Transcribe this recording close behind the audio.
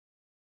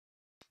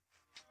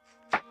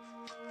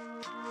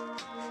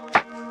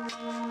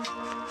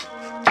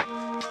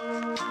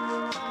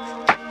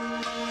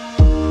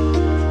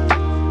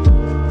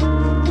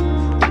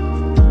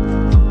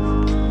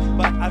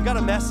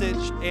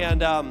message,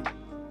 and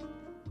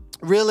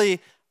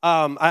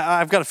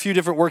I've got a few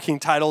different working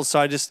titles,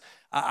 so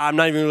I'm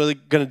not even really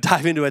going to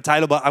dive into a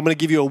title, but I'm going to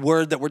give you a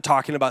word that we're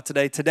talking about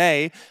today.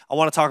 Today, I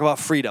want to talk about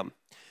freedom.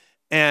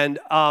 And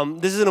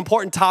this is an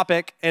important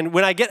topic, and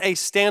when I get a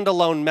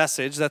standalone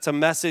message, that's a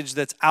message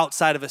that's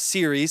outside of a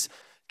series,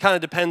 kind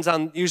of depends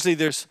on, usually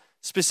there's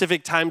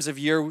specific times of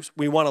year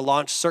we want to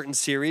launch certain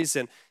series,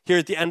 and here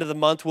at the end of the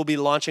month, we'll be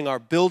launching our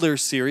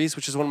Builders series,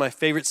 which is one of my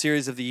favorite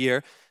series of the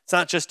year. It's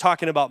not just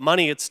talking about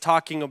money, it's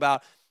talking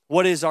about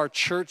what is our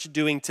church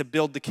doing to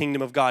build the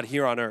kingdom of God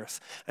here on earth.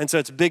 And so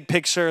it's a big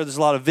picture, there's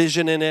a lot of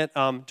vision in it,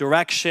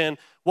 direction,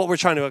 what we're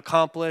trying to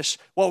accomplish,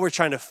 what we're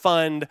trying to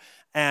fund,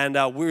 and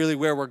really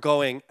where we're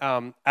going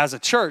as a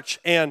church.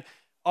 And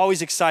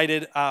always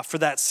excited for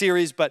that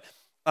series, but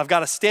I've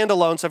got a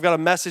standalone, so I've got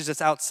a message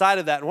that's outside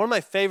of that. And one of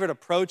my favorite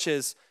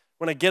approaches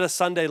when I get a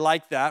Sunday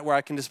like that, where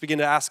I can just begin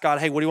to ask God,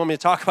 hey, what do you want me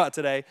to talk about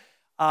today,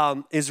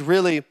 is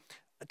really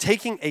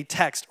taking a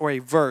text or a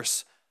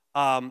verse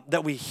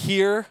that we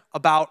hear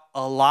about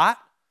a lot.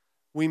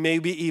 We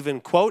maybe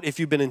even quote. If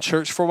you've been in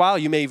church for a while,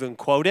 you may even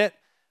quote it.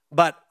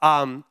 But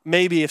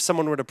maybe if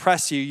someone were to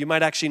press you, you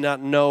might actually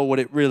not know what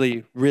it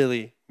really,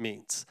 really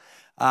means.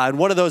 And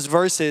one of those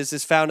verses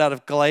is found out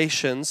of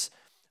Galatians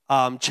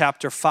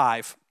chapter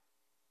 5.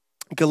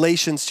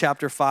 Galatians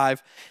chapter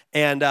 5.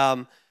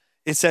 And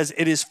it says,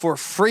 it is for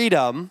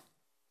freedom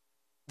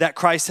that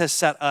Christ has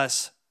set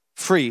us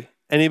free.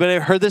 Anybody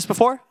ever heard this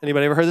before?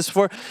 Anybody ever heard this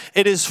before?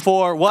 It is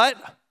for what?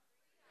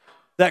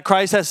 That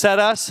Christ has set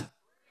us?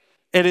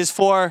 It is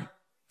for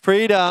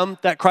freedom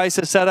that Christ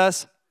has set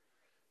us.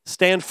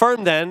 Stand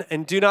firm then,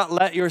 and do not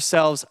let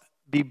yourselves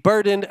be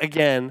burdened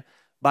again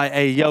by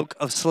a yoke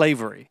of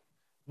slavery.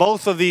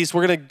 Both of these,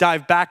 we're going to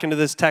dive back into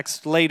this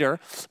text later,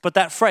 but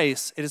that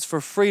phrase, it is for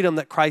freedom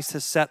that Christ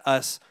has set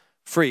us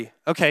free.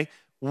 Okay,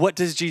 what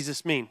does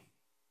Jesus mean?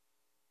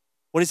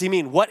 What does he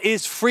mean? What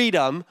is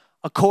freedom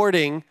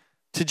according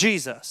to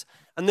Jesus?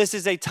 And this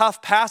is a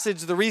tough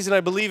passage. The reason I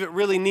believe it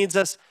really needs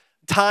us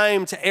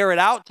time to air it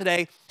out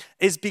today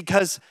is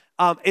because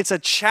it's a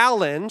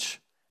challenge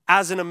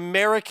as an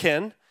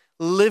American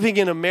living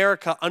in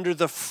America under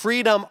the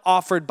freedom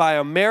offered by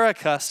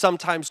America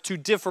sometimes to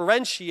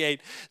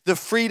differentiate the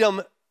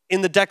freedom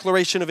in the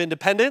Declaration of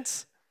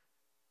Independence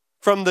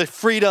from the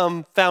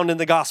freedom found in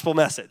the gospel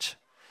message.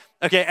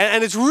 Okay,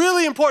 and it's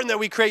really important that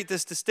we create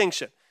this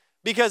distinction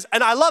because,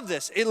 and I love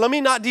this, let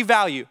me not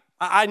devalue.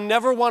 I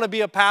never want to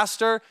be a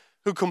pastor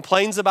who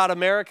complains about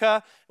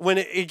America when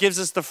it gives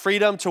us the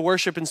freedom to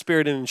worship in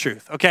spirit and in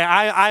truth. Okay,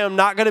 I am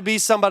not going to be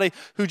somebody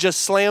who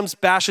just slams,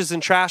 bashes,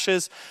 and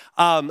trashes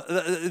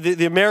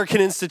the American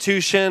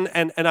institution,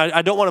 and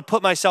I don't want to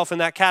put myself in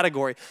that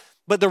category.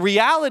 But the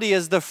reality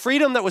is the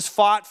freedom that was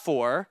fought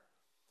for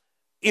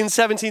in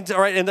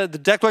the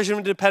Declaration of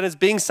Independence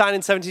being signed in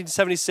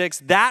 1776,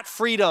 that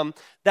freedom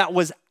that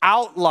was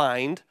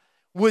outlined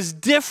was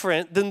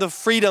different than the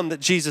freedom that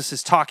Jesus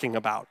is talking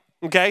about.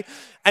 Okay,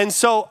 and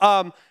so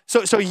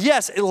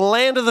yes,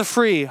 land of the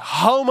free,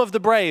 home of the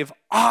brave,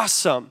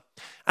 awesome,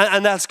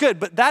 and that's good.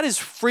 But that is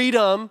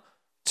freedom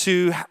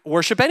to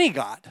worship any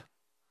God.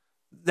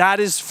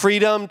 That is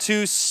freedom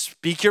to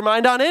speak your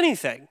mind on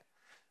anything.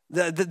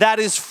 That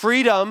is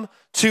freedom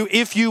to,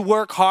 if you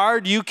work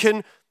hard, you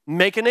can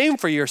make a name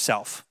for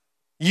yourself.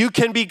 You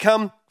can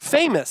become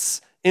famous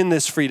in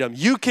this freedom.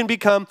 You can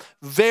become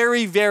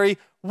very, very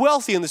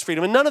wealthy in this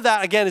freedom. And none of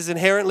that, again, is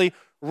inherently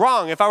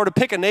wrong. If I were to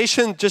pick a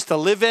nation just to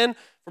live in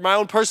for my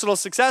own personal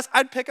success,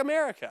 I'd pick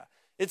America.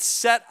 It's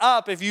set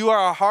up, if you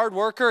are a hard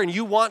worker and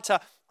you want to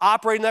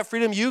operate in that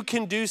freedom, you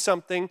can do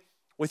something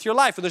with your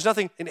life. And there's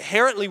nothing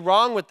inherently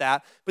wrong with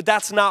that, but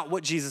that's not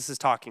what Jesus is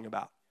talking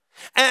about.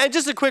 And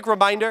just a quick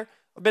reminder,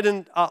 I've been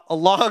in a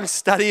long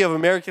study of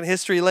American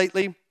history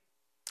lately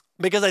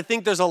because I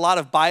think there's a lot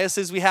of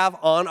biases we have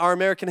on our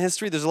American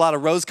history. There's a lot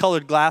of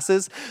rose-colored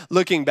glasses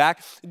looking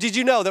back. Did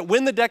you know that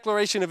when the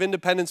Declaration of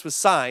Independence was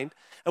signed,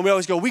 and we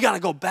always go, we got to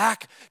go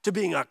back to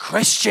being a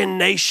Christian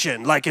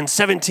nation, like in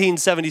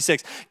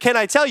 1776. Can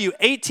I tell you,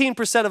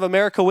 18% of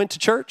America went to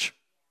church?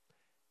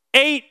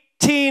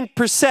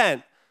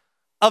 18%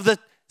 of the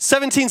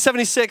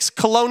 1776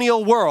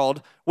 colonial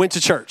world went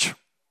to church.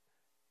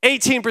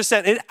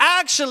 18%. It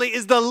actually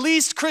is the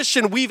least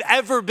Christian we've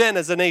ever been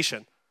as a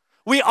nation.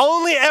 We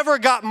only ever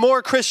got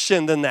more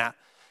Christian than that.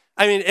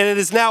 I mean, and it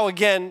is now,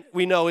 again,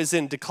 we know is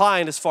in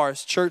decline as far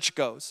as church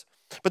goes.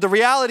 But the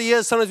reality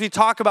is, sometimes we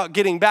talk about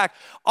getting back.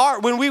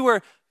 When we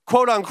were,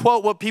 quote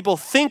unquote, what people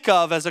think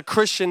of as a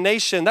Christian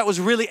nation, that was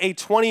really a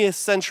 20th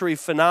century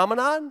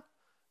phenomenon.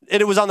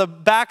 And it was on the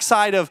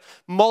backside of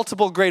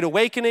multiple great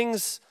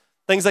awakenings,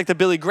 things like the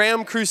Billy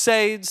Graham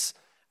Crusades.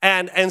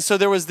 And so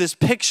there was this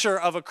picture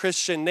of a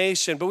Christian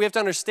nation. But we have to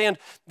understand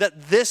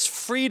that this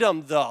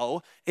freedom,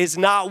 though, is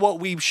not what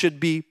we should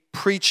be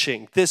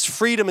preaching. This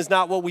freedom is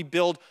not what we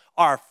build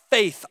our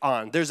faith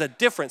on. There's a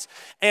difference.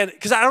 And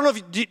because I don't know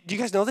if do you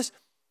guys know this?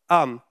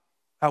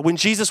 When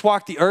Jesus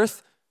walked the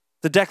earth,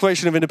 the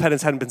Declaration of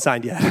Independence hadn't been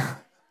signed yet.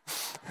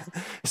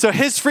 So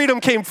his freedom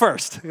came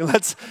first.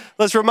 Let's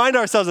remind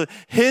ourselves that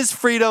his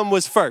freedom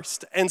was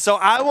first. And so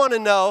I want to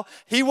know,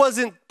 he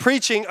wasn't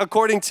preaching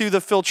according to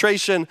the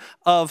filtration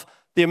of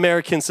the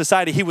American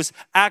society. He was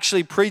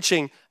actually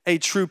preaching a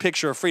true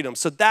picture of freedom.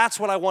 So that's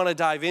what I want to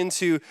dive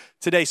into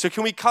today. So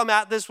can we come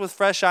at this with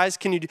fresh eyes?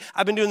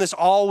 I've been doing this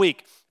all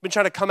week. I've been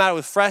trying to come at it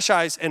with fresh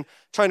eyes and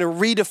trying to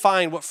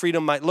redefine what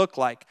freedom might look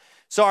like.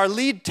 So our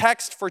lead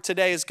text for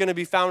today is going to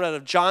be found out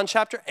of John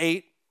chapter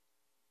 8.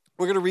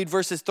 We're going to read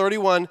verses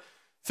 31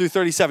 through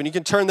 37. You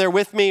can turn there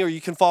with me or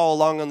you can follow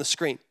along on the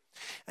screen.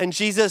 And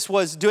Jesus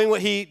was doing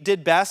what he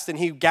did best, and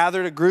he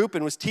gathered a group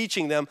and was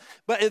teaching them.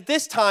 But at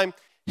this time,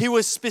 he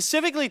was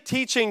specifically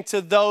teaching to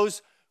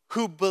those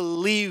who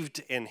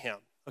believed in him.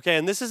 Okay,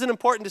 and this is an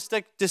important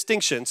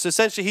distinction. So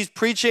essentially, he's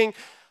preaching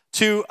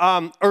to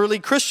early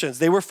Christians.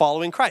 They were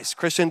following Christ.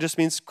 Christian just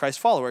means Christ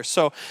followers.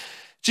 So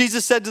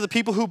Jesus said to the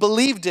people who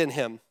believed in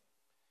him,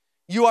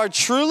 "You are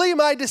truly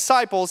my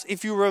disciples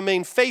if you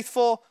remain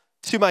faithful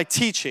to my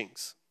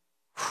teachings."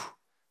 Whew,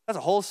 that's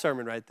a whole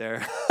sermon right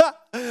there.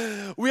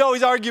 We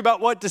always argue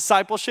about what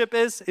discipleship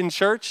is in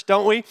church,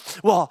 don't we?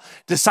 Well,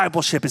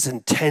 discipleship is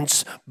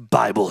intense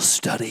Bible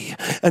study,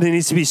 and it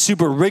needs to be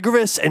super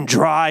rigorous and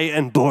dry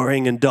and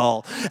boring and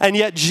dull. And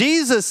yet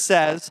Jesus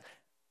says,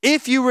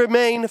 if you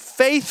remain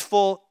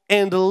faithful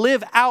and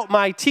live out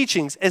my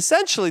teachings,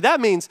 essentially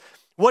that means,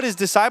 what is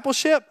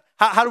discipleship?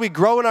 How do we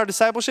grow in our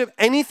discipleship?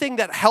 Anything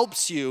that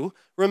helps you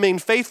remain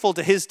faithful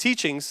to his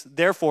teachings,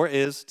 therefore,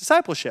 is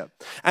discipleship.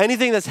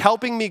 Anything that's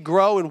helping me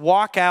grow and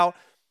walk out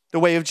the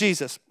way of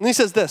Jesus. And he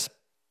says this,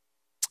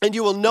 "And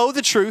you will know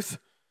the truth,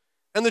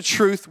 and the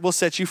truth will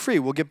set you free."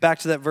 We'll get back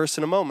to that verse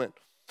in a moment.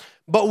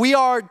 "But we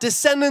are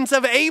descendants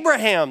of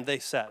Abraham," they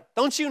said.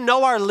 Don't you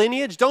know our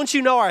lineage? Don't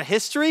you know our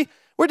history?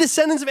 We're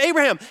descendants of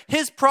Abraham.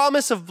 His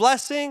promise of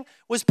blessing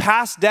was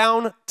passed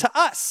down to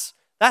us.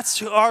 That's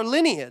our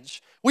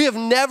lineage. We have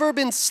never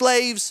been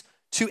slaves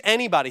to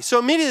anybody. So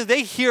immediately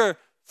they hear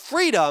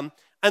freedom,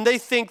 and they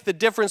think the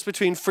difference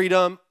between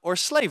freedom or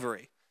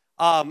slavery.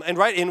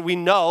 And we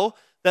know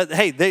that,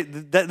 hey,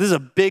 this is a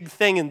big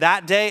thing in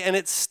that day, and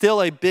it's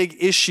still a big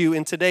issue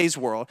in today's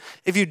world.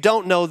 If you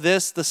don't know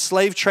this, the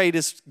slave trade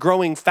is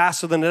growing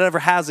faster than it ever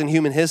has in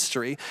human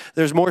history.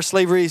 There's more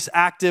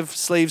active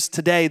slaves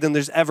today than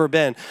there's ever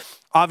been.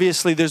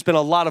 Obviously, there's been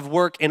a lot of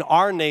work in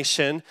our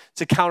nation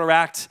to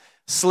counteract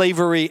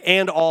slavery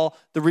and all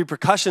the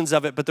repercussions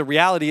of it, but the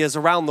reality is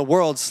around the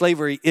world,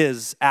 slavery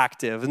is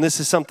active. And this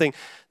is something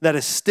that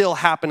is still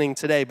happening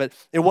today, but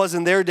it was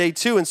in their day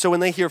too. And so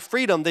when they hear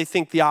freedom, they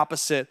think the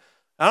opposite.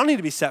 I don't need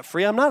to be set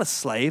free. I'm not a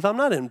slave. I'm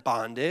not in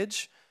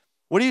bondage.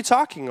 What are you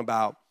talking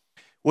about?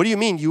 What do you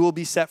mean you will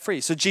be set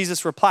free? So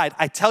Jesus replied,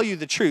 "I tell you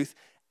the truth.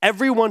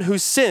 Everyone who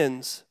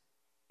sins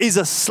is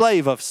a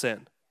slave of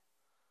sin."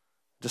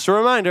 Just a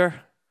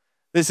reminder,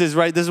 this is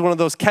one of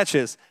those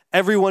catches.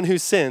 Everyone who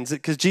sins,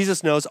 because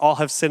Jesus knows all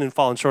have sinned and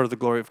fallen short of the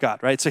glory of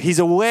God, right? So he's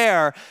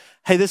aware,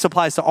 hey, this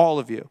applies to all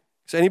of you.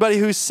 So anybody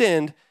who's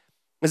sinned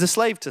is a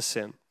slave to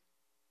sin.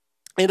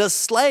 And a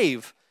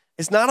slave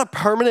is not a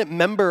permanent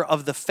member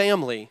of the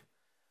family,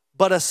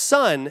 but a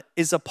son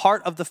is a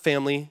part of the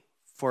family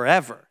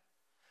forever.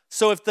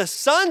 So if the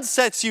son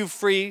sets you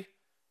free,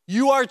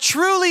 you are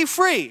truly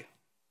free.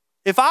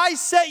 If I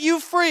set you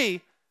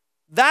free,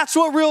 that's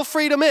what real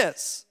freedom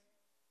is.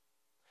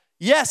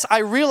 Yes, I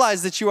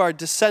realize that you are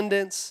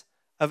descendants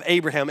of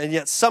Abraham, and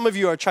yet some of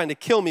you are trying to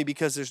kill me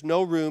because there's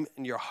no room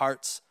in your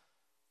hearts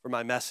for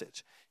my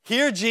message.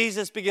 Here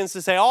Jesus begins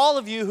to say, all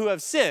of you who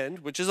have sinned,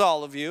 which is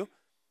all of you,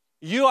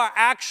 you are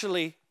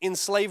actually in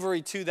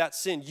slavery to that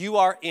sin. You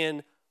are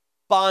in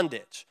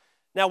bondage.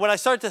 Now, when I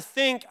start to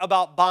think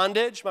about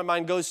bondage, my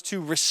mind goes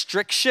to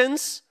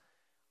restrictions.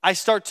 I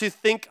start to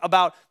think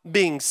about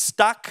being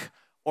stuck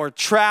or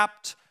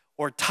trapped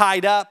or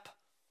tied up.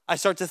 I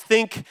start to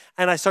think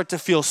and I start to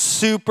feel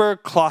super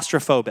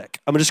claustrophobic.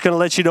 I'm just going to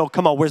let you know,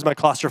 come on, where's my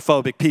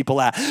claustrophobic people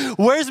at?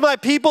 Where's my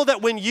people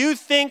that when you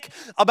think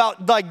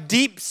about like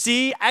deep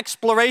sea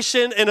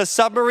exploration in a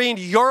submarine,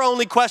 your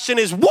only question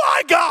is,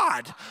 why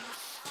God?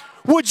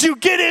 Would you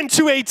get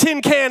into a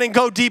tin can and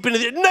go deep into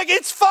it? Like,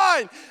 it's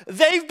fine.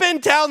 They've been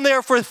down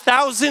there for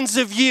thousands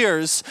of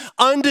years,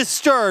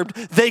 undisturbed.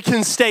 They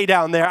can stay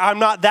down there. I'm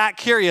not that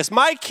curious.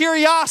 My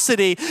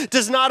curiosity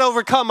does not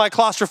overcome my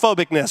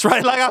claustrophobicness,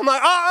 right? Like, I'm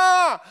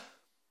like,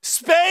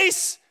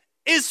 space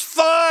is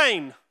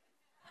fine.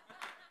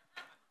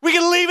 We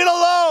can leave it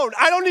alone.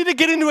 I don't need to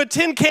get into a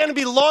tin can and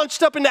be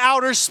launched up into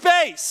outer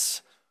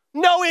space.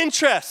 No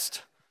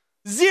interest.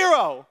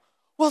 Zero.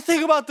 Well,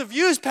 think about the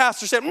views,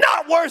 Pastor Sam.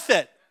 Not worth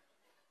it.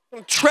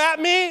 Trap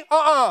me?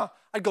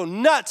 I'd go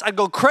nuts. I'd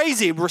go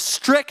crazy.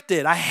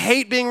 Restricted. I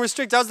hate being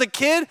restricted. I was a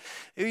kid,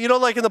 you know,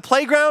 like in the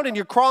playground and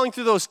you're crawling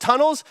through those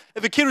tunnels.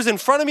 If a kid was in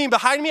front of me and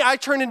behind me, I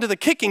turned into the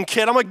kicking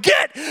kid. I'm like,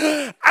 get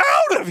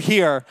out of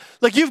here.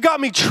 Like, you've got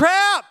me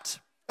trapped.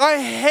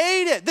 I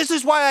hate it. This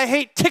is why I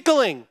hate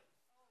tickling.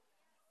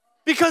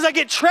 Because I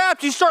get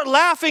trapped. You start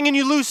laughing and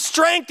you lose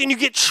strength and you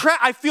get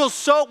trapped. I feel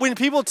so, when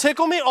people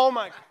tickle me, oh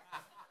my God.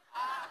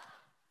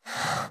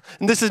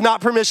 And this is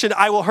not permission.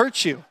 I will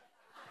hurt you.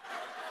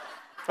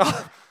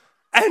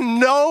 And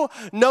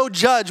no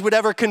judge would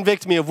ever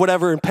convict me of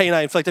whatever pain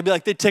I inflict. I'd be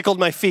like, they tickled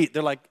my feet.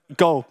 They're like,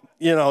 go,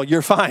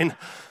 you're fine.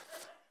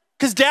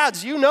 Because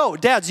dads, you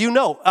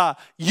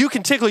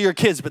can tickle your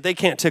kids, but they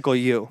can't tickle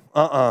you.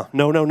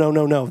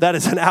 No. That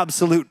is an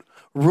absolute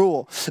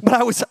rule. But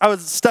I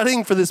was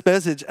studying for this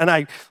message, and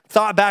I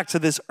thought back to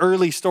this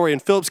early story,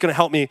 and Philip's going to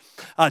help me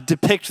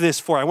depict this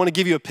for you. I want to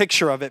give you a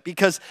picture of it,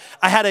 because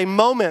I had a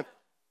moment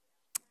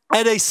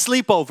at a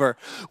sleepover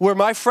where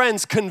my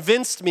friends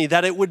convinced me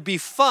that it would be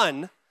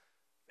fun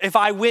if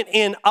I went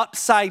in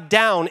upside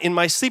down in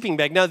my sleeping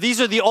bag. Now, these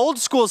are the old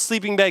school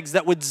sleeping bags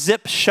that would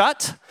zip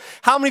shut.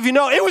 How many of you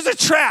know it was a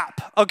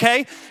trap,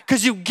 okay?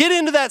 Because you get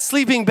into that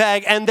sleeping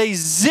bag and they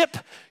zip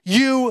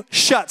you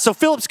shut. So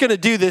Philip's going to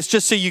do this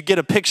just so you get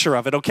a picture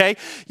of it, okay?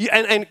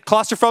 And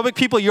claustrophobic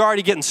people, you're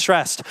already getting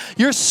stressed.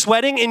 You're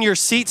sweating in your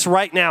seats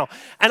right now.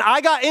 And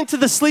I got into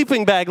the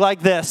sleeping bag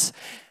like this,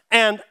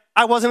 and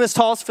I wasn't as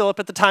tall as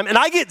Philip at the time, and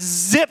I get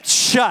zipped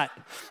shut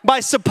by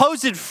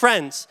supposed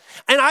friends.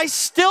 And I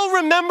still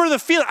remember the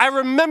feeling. I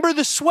remember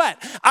the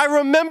sweat. I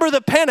remember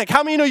the panic.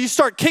 How many know you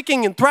start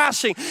kicking and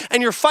thrashing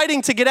and you're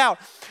fighting to get out?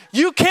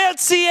 You can't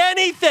see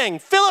anything.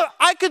 Philip,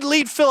 I could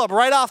lead Philip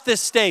right off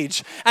this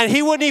stage and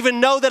he wouldn't even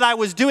know that I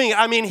was doing it.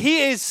 I mean,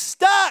 he is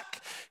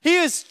stuck. He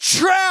is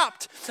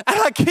trapped. And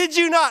I kid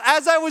you not,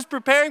 as I was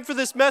preparing for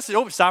this message,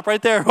 stop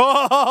right there.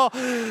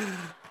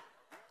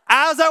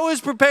 As I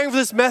was preparing for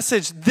this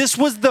message, this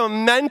was the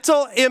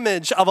mental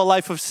image of a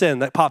life of sin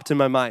that popped in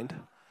my mind.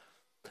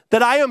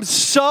 That I am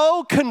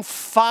so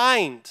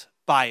confined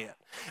by it.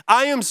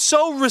 I am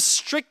so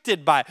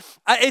restricted by it.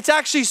 It's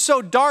actually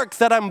so dark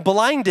that I'm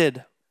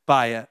blinded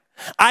by it.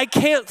 I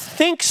can't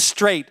think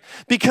straight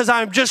because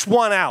I'm just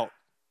one out.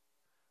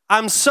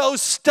 I'm so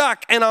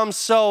stuck and I'm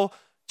so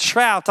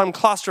trapped. I'm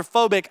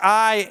claustrophobic.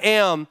 I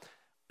am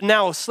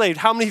now a slave.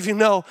 How many of you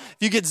know if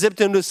you get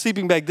zipped into a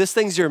sleeping bag, this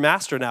thing's your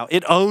master now.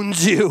 It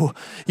owns you.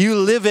 You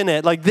live in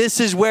it. Like,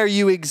 this is where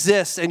you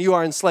exist and you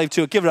are enslaved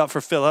to it. Give it up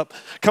for Philip.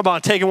 Come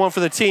on, taking one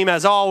for the team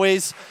as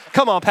always.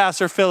 Come on,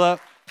 Pastor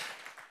Philip.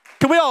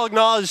 Can we all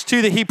acknowledge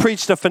too that he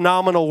preached a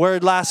phenomenal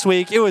word last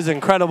week? It was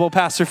incredible,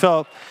 Pastor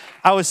Philip.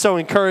 I was so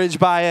encouraged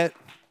by it.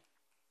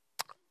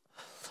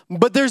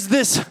 But there's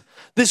this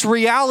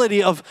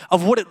reality of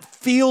what it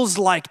feels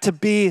like to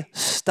be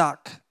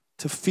stuck,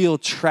 to feel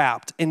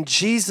trapped. And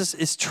Jesus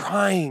is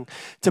trying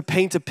to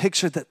paint a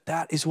picture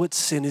that is what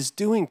sin is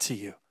doing to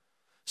you.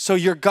 So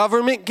your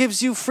government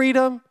gives you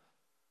freedom.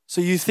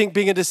 So you think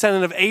being a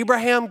descendant of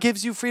Abraham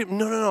gives you freedom.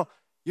 No.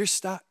 You're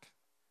stuck.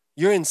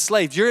 You're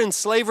enslaved. You're in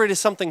slavery to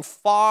something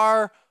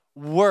far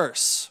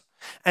worse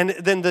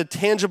than the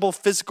tangible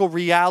physical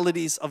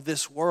realities of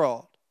this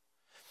world.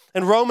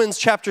 In Romans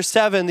chapter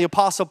 7, the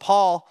Apostle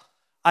Paul,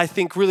 I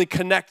think, really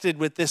connected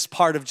with this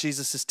part of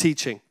Jesus'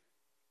 teaching.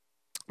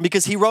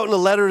 Because he wrote in a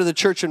letter to the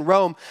church in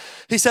Rome,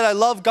 he said, I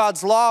love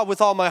God's law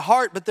with all my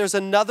heart, but there's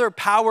another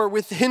power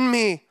within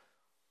me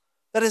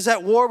that is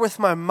at war with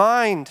my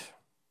mind.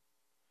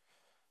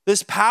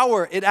 This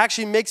power, it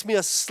actually makes me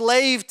a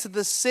slave to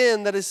the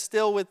sin that is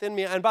still within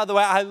me. And by the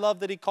way, I love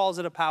that he calls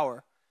it a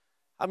power.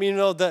 I mean,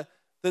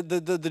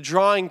 the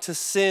drawing to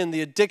sin,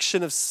 the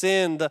addiction of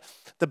sin,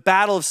 the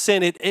battle of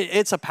sin,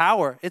 it's a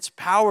power. It's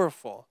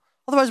powerful.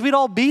 Otherwise, we'd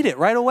all beat it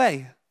right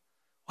away.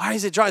 Why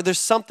is it dry? There's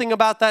something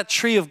about that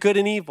tree of good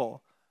and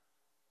evil.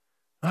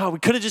 Oh, we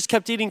could have just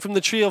kept eating from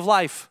the tree of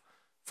life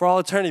for all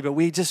eternity, but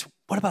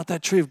what about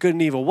that tree of good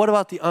and evil? What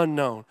about the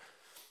unknown?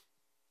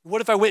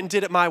 What if I went and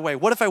did it my way?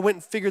 What if I went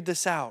and figured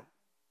this out?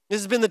 This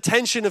has been the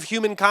tension of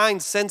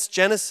humankind since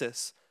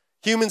Genesis.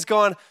 Humans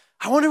going,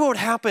 I wonder what would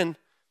happen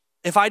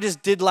if I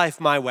just did life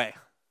my way.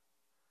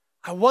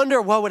 I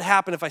wonder what would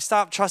happen if I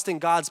stopped trusting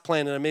God's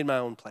plan and I made my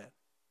own plan.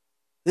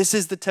 This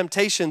is the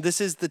temptation.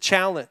 This is the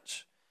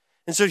challenge.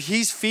 And so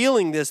he's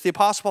feeling this. The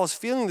Apostle Paul is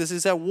feeling this.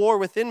 He's at war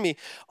within me.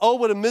 Oh,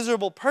 what a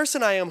miserable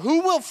person I am.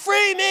 Who will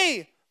free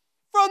me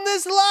from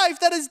this life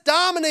that is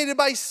dominated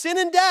by sin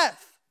and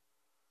death?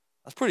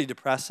 That's pretty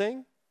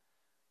depressing.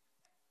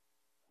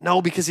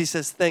 No, because he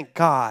says, thank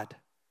God.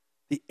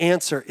 The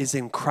answer is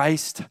in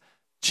Christ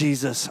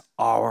Jesus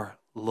our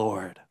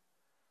Lord.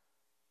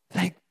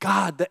 Thank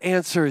God the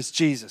answer is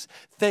Jesus.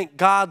 Thank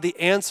God the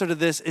answer to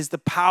this is the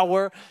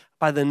power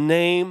by the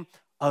name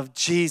of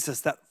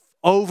Jesus that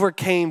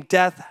overcame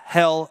death,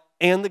 hell,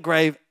 and the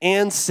grave,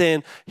 and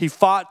sin. He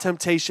fought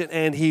temptation,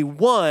 and he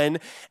won,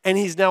 and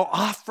he's now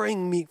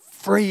offering me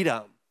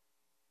freedom.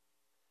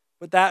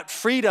 But that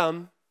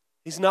freedom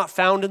is not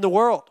found in the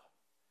world,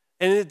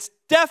 and it's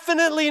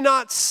definitely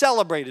not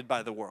celebrated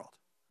by the world.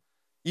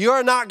 You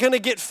are not going to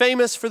get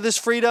famous for this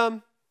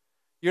freedom.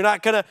 You're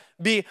not going to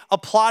be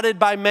applauded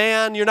by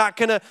man. You're not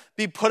going to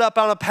be put up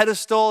on a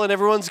pedestal, and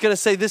everyone's going to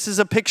say, this is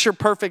a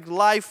picture-perfect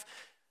life.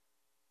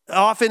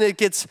 Often it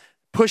gets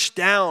pushed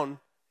down,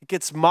 it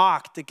gets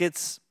mocked, it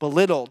gets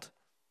belittled.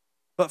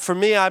 But for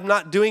me, I'm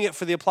not doing it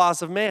for the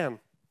applause of man.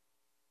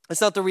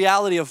 It's not the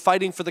reality of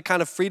fighting for the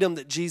kind of freedom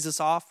that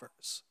Jesus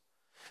offers.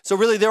 So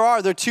really there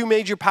are two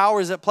major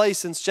powers at play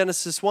since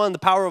Genesis 1, the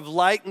power of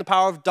light and the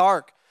power of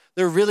dark.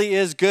 There really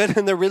is good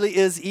and there really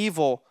is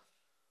evil.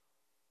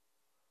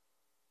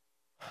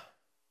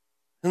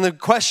 And the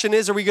question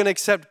is, are we going to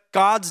accept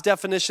God's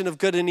definition of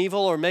good and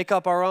evil or make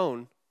up our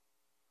own?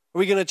 Are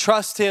we going to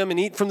trust him and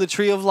eat from the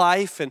tree of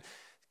life and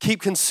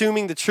keep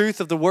consuming the truth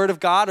of the word of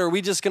God? Or are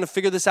we just going to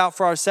figure this out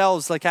for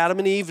ourselves like Adam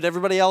and Eve and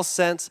everybody else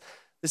sense?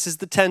 This is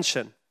the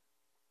tension.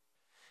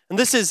 And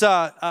this is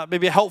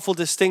maybe a helpful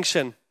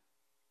distinction.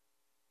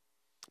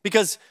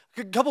 Because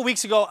a couple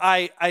weeks ago,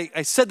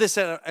 I said this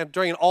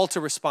during an altar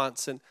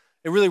response, and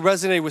it really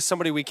resonated with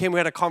somebody. We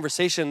had a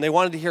conversation. They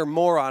wanted to hear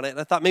more on it, and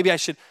I thought maybe I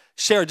should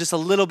share just a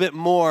little bit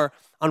more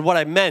on what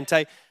I meant.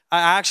 I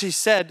actually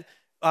said,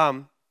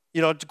 to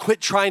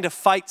quit trying to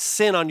fight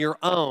sin on your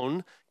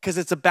own because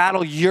it's a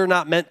battle you're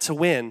not meant to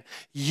win.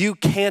 You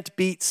can't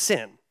beat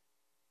sin.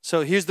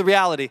 So here's the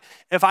reality.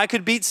 If I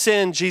could beat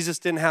sin, Jesus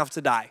didn't have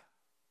to die.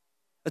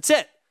 That's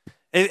it.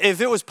 If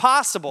it was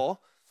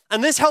possible,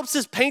 and this helps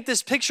us paint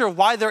this picture of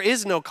why there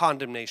is no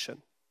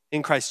condemnation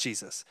in Christ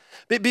Jesus.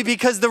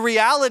 Because the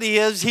reality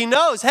is he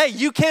knows, hey,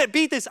 you can't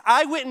beat this.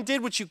 I went and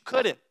did what you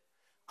couldn't.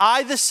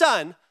 I, the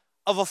son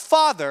of a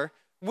father,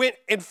 went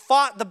and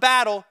fought the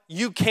battle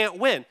you can't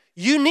win.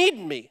 You need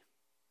me.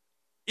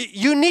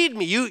 You need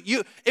me.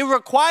 It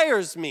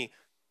requires me.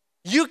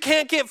 You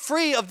can't get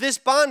free of this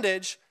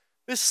bondage.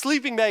 This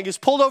sleeping bag is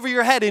pulled over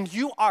your head and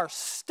you are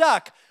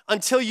stuck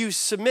until you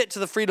submit to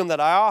the freedom that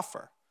I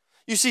offer.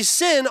 You see,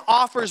 sin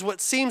offers what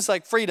seems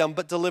like freedom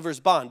but delivers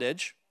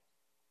bondage.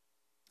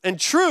 And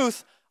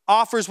truth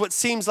offers what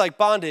seems like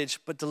bondage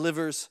but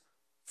delivers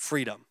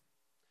freedom.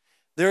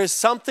 There is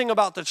something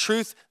about the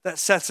truth that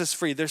sets us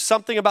free. There's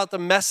something about the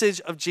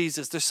message of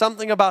Jesus. There's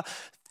something about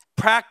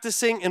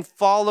practicing and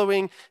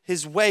following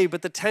his way.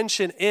 But the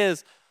tension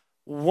is,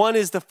 one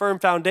is the firm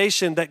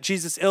foundation that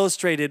Jesus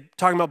illustrated,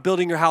 talking about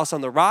building your house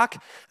on the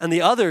rock, and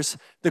the other's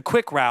the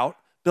quick route,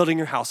 building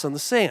your house on the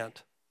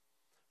sand.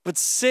 But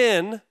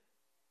sin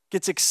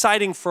gets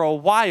exciting for a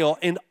while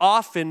and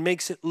often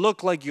makes it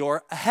look like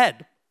you're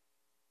ahead.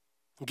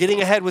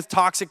 Getting ahead with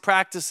toxic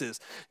practices,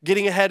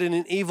 getting ahead in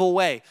an evil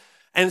way.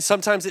 And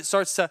sometimes it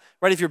starts to,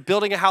 right, if you're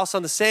building a house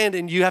on the sand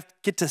and you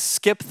get to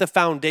skip the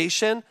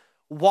foundation,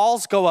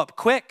 walls go up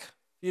quick.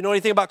 You know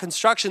anything about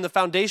construction, the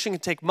foundation can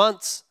take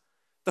months.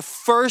 The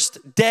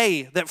first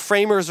day that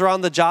framers are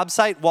on the job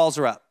site, walls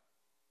are up.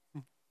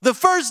 The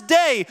first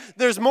day,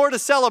 there's more to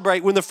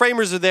celebrate when the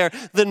framers are there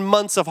than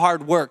months of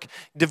hard work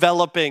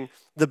developing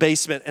the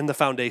basement and the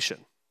foundation.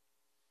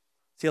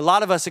 See, a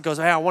lot of us, it goes,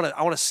 hey, I want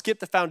to skip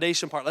the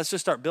foundation part. Let's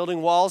just start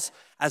building walls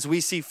as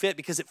we see fit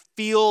because it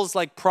feels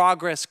like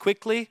progress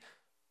quickly,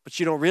 but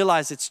you don't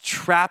realize it's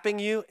trapping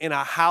you in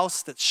a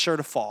house that's sure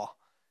to fall.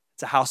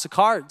 It's a house of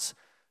cards.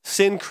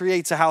 Sin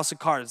creates a house of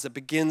cards that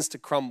begins to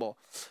crumble.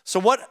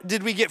 So what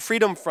did we get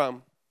freedom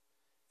from?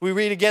 We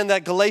read again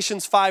that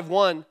Galatians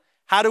 5:1.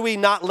 How do we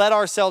not let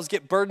ourselves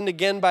get burdened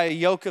again by a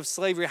yoke of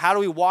slavery? How do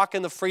we walk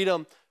in the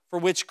freedom for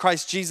which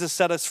Christ Jesus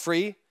set us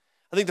free?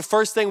 I think the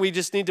first thing we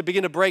just need to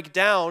begin to break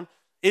down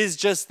is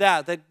just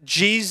that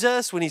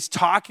Jesus, when he's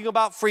talking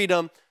about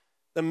freedom,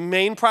 the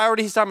main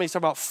priority he's talking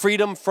about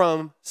freedom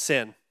from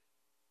sin.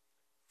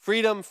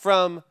 Freedom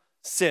from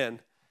sin.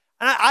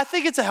 And I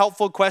think it's a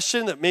helpful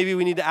question that maybe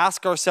we need to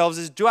ask ourselves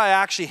is, do I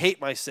actually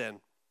hate my sin?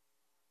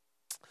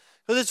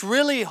 Because it's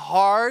really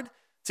hard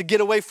to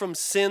get away from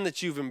sin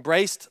that you've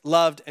embraced,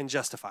 loved, and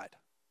justified.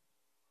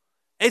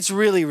 It's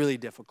really, really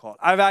difficult.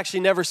 I've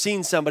actually never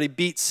seen somebody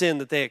beat sin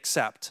that they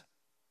accept.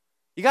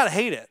 You got to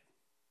hate it.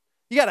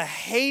 You got to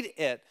hate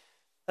it.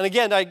 And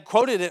again, I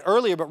quoted it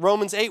earlier, but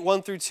Romans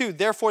 8:1-2,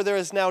 therefore there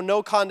is now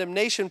no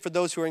condemnation for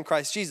those who are in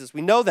Christ Jesus.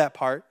 We know that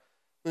part.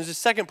 There's a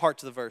second part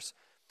to the verse.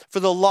 For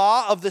the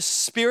law of the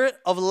Spirit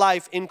of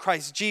life in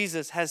Christ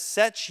Jesus has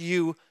set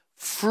you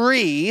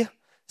free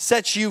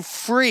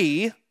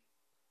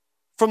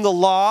from the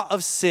law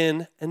of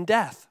sin and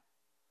death.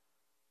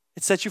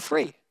 It sets you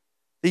free.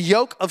 The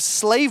yoke of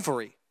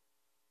slavery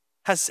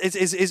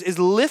is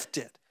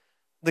lifted.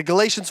 The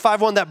Galatians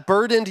 5:1, that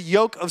burdened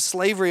yoke of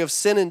slavery of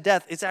sin and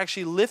death, it's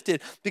actually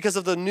lifted because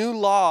of the new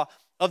law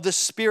of the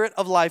Spirit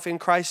of life in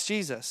Christ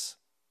Jesus.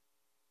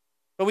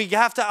 But we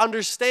have to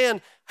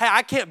understand, hey,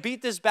 I can't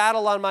beat this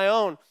battle on my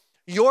own.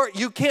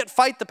 You can't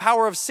fight the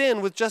power of sin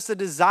with just a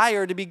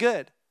desire to be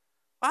good.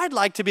 I'd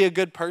like to be a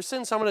good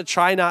person, so I'm going to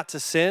try not to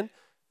sin.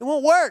 It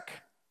won't work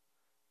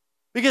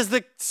because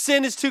the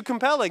sin is too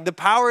compelling. The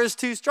power is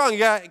too strong. You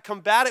got to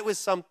combat it with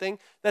something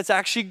that's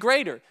actually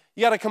greater.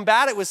 You got to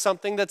combat it with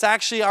something that's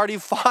actually already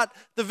fought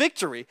the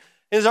victory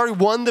and has already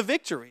won the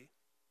victory.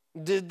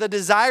 The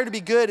desire to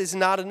be good is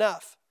not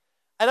enough.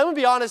 And I'm going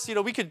to be honest,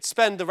 we could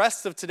spend the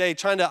rest of today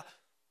trying to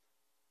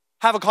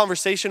have a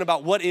conversation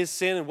about what is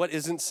sin and what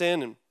isn't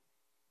sin. And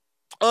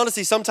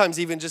honestly, sometimes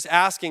even just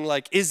asking,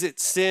 like, is it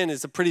sin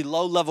is a pretty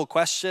low-level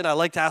question. I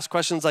like to ask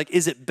questions like,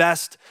 is it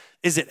best?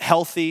 Is it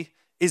healthy?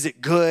 Is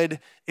it good?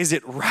 Is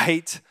it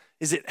right?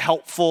 Is it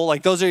helpful?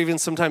 Like, those are even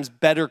sometimes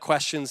better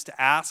questions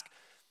to ask.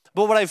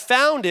 But what I've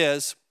found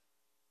is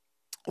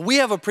we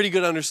have a pretty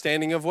good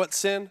understanding of what's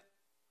sin.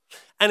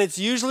 And it's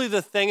usually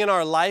the thing in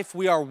our life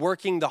we are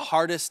working the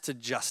hardest to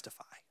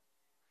justify.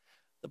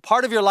 The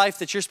part of your life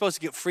that you're supposed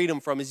to get freedom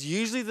from is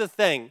usually the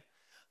thing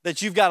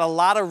that you've got a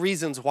lot of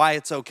reasons why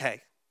it's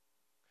okay.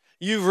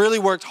 You've really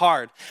worked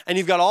hard, and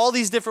you've got all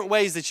these different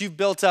ways that you've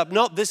built up.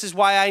 Nope, this is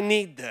why I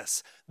need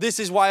this. This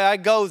is why I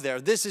go there.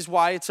 This is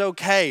why it's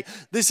okay.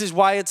 This is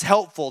why it's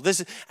helpful.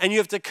 And you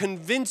have to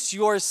convince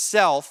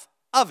yourself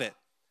of it.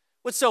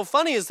 What's so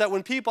funny is that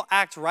when people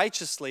act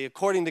righteously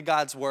according to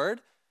God's word,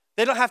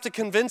 they don't have to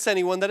convince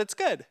anyone that it's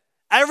good.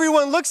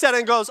 Everyone looks at it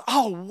and goes,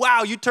 oh,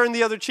 wow, you turned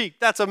the other cheek.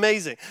 That's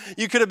amazing.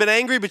 You could have been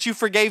angry, but you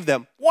forgave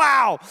them.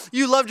 Wow,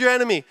 you loved your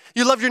enemy.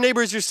 You loved your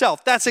neighbor as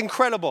yourself. That's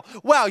incredible.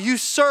 Wow, you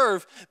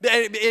serve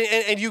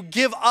and you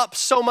give up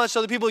so much to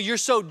other people. You're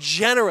so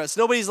generous.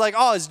 Nobody's like,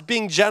 oh, is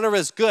being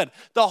generous good?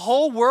 The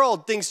whole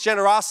world thinks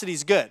generosity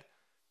is good.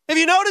 Have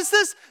you noticed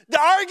this?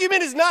 The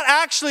argument is not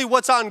actually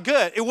what's on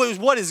good. It was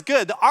what is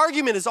good. The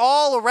argument is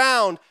all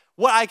around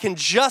what I can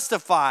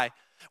justify,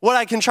 what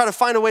I can try to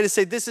find a way to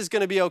say this is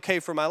going to be okay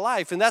for my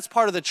life. And that's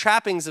part of the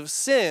trappings of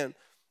sin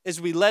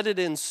is we let it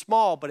in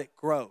small, but it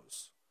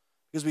grows.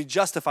 Because we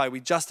justify. And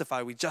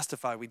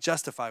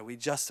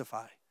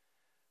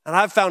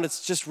I've found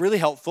it's just really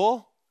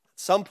helpful at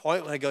some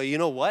point when I go, you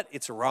know what?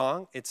 It's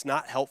wrong. It's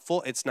not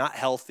helpful. It's not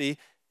healthy.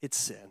 It's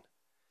sin.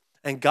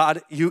 And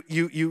God,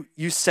 you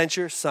sent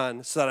your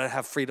son so that I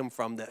have freedom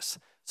from this.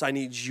 So I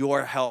need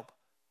your help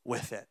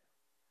with it.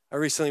 I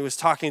recently was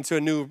talking to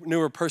a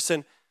newer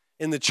person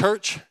in the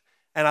church,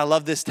 and I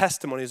love this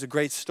testimony. It was a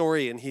great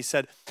story, and he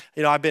said,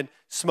 you know, I've been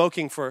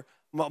smoking for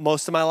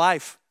most of my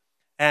life,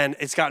 and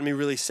it's gotten me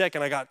really sick,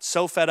 and I got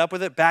so fed up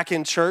with it back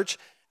in church,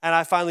 and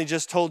I finally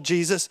just told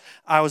Jesus,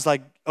 I was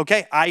like,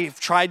 okay, I've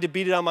tried to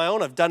beat it on my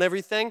own. I've done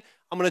everything.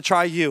 I'm going to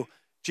try you.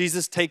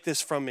 Jesus, take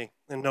this from me.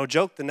 And no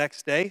joke, the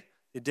next day,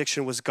 the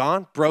addiction was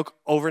gone, broke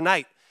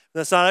overnight.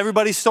 That's not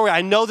everybody's story.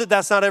 I know that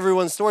that's not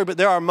everyone's story, but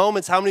there are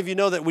moments, how many of you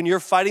know that when you're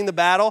fighting the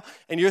battle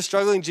and you're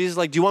struggling, Jesus is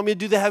like, do you want me to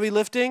do the heavy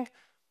lifting?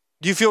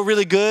 Do you feel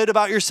really good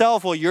about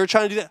yourself? Well, you're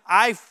trying to do that.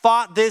 I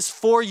fought this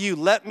for you.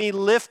 Let me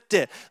lift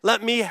it.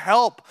 Let me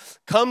help.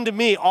 Come to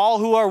me, all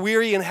who are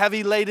weary and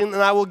heavy laden,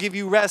 and I will give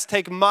you rest.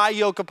 Take my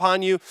yoke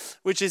upon you,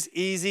 which is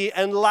easy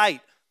and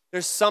light.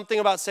 There's something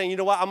about saying, you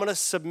know what? I'm going to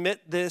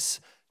submit this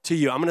to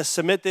you. I'm going to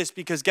submit this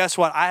because guess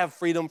what? I have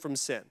freedom from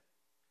sin.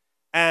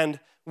 And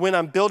when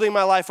I'm building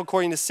my life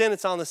according to sin,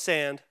 it's on the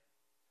sand.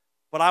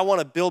 But I want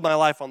to build my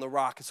life on the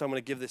rock, and so I'm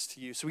going to give this to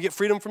you. So we get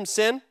freedom from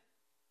sin.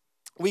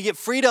 We get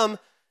freedom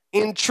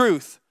in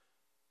truth.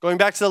 Going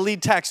back to the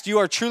lead text, you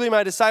are truly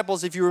my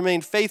disciples if you remain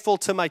faithful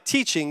to my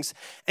teachings,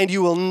 and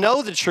you will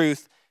know the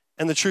truth,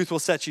 and the truth will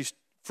set you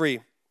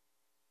free.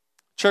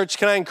 Church,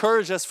 can I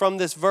encourage us from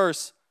this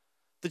verse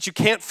that you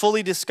can't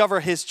fully discover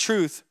his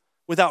truth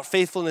without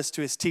faithfulness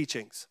to his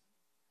teachings?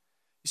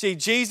 You see,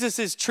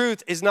 Jesus'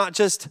 truth is not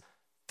just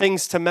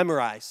things to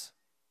memorize.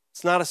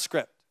 It's not a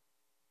script.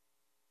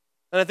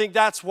 And I think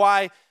that's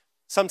why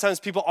sometimes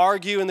people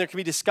argue and there can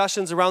be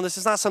discussions around this.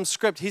 It's not some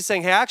script. He's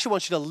saying, hey, I actually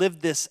want you to live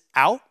this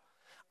out.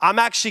 I'm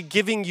actually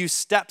giving you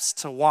steps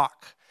to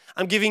walk.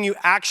 I'm giving you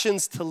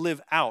actions to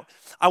live out.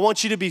 I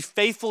want you to be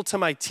faithful to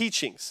my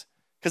teachings.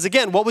 Because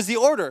again, what was the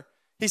order?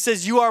 He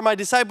says, you are my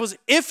disciples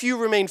if you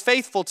remain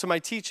faithful to my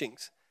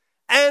teachings.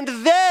 And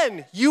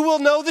then you will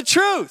know the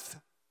truth.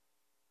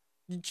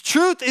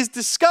 Truth is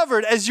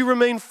discovered as you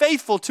remain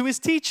faithful to his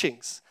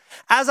teachings.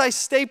 As I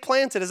stay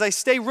planted, as I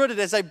stay rooted,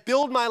 as I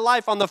build my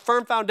life on the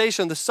firm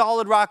foundation, the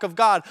solid rock of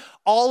God,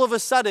 all of a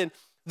sudden,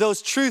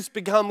 those truths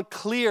become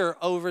clear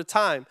over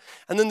time.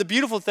 And then the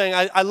beautiful thing,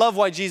 I love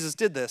why Jesus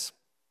did this.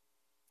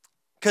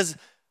 Because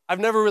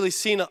I've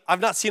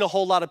not seen a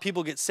whole lot of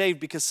people get saved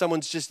because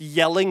someone's just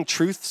yelling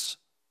truths.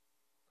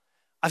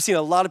 I've seen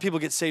a lot of people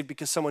get saved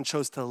because someone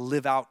chose to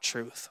live out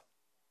truth.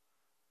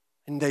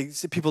 And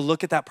people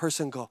look at that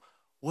person and go,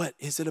 what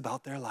is it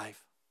about their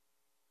life?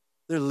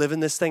 They're living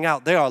this thing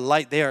out. They are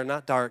light. They are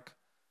not dark.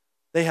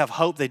 They have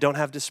hope. They don't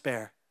have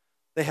despair.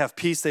 They have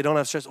peace. They don't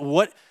have stress.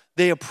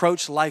 They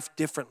approach life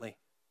differently.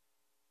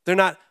 They're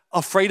not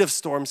afraid of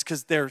storms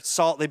because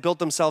they built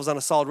themselves on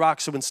a solid rock.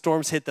 So when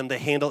storms hit them, they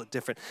handle it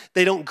different.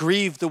 They don't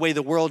grieve the way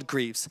the world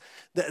grieves.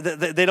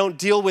 They don't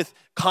deal with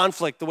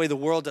conflict the way the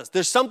world does.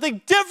 There's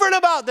something different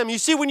about them. You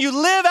see, when you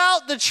live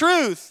out the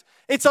truth,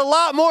 it's a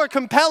lot more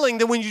compelling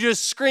than when you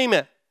just scream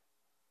it.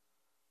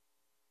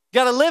 You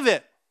got to live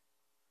it.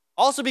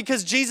 Also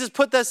because Jesus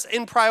put this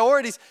in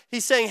priorities,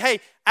 he's saying, hey,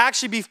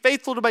 actually be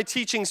faithful to my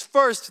teachings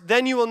first,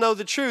 then you will know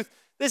the truth.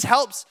 This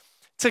helps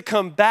to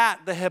combat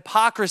the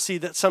hypocrisy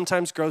that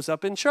sometimes grows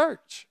up in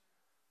church,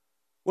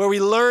 where we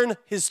learn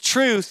his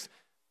truth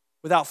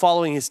without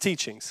following his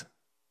teachings.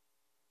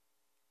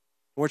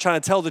 We're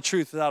trying to tell the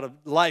truth without a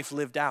life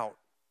lived out.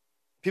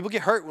 People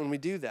get hurt when we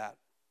do that.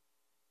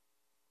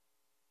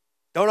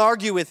 Don't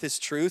argue with his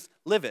truth,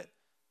 live it.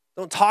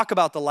 Don't talk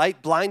about the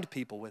light, blind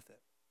people with it.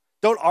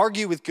 Don't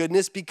argue with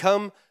goodness,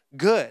 become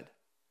good.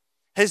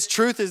 His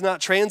truth is not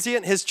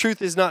transient. His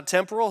truth is not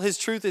temporal. His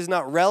truth is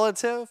not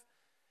relative.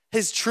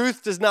 His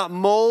truth does not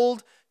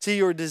mold to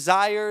your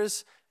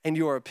desires and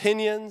your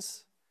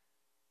opinions.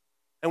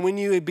 And when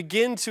you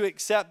begin to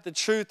accept the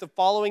truth of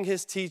following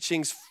his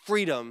teachings,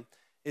 freedom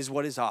is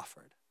what is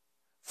offered.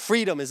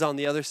 Freedom is on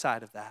the other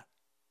side of that.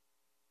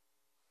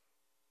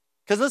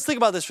 Because let's think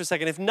about this for a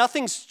second. If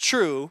nothing's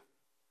true,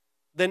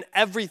 then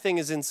everything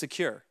is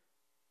insecure.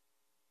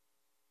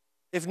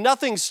 If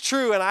nothing's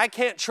true and I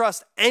can't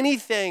trust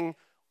anything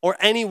or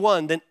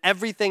anyone, then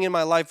everything in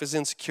my life is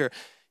insecure.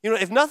 You know,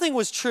 if nothing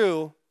was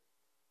true,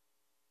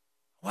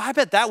 well, I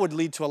bet that would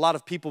lead to a lot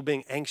of people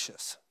being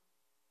anxious.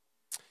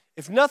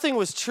 If nothing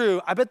was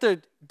true, I bet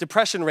their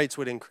depression rates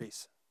would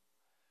increase.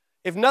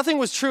 If nothing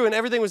was true and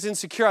everything was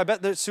insecure, I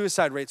bet their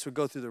suicide rates would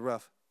go through the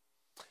roof.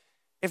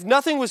 If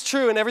nothing was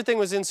true and everything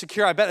was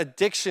insecure, I bet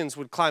addictions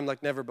would climb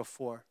like never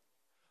before.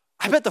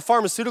 I bet the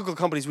pharmaceutical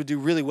companies would do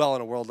really well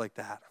in a world like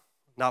that.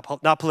 Not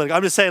political.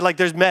 I'm just saying, like,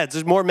 there's meds.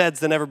 There's more meds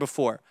than ever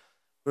before.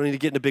 We don't need to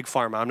get into big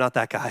pharma. I'm not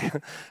that guy.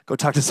 Go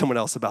talk to someone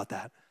else about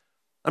that.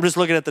 I'm just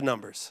looking at the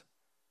numbers.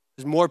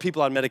 There's more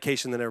people on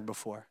medication than ever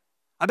before.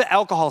 I bet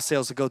alcohol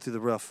sales would go through the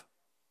roof,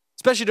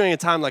 especially during a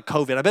time like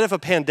COVID. I bet if a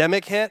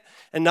pandemic hit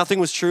and nothing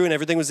was true and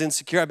everything was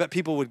insecure, I bet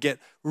people would get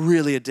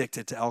really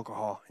addicted to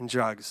alcohol and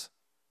drugs.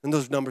 And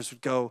those numbers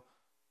would go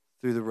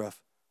through the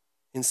roof.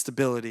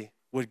 Instability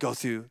would go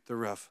through the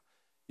roof.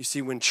 You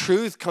see, when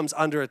truth comes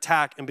under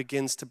attack and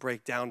begins to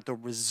break down, the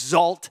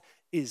result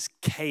is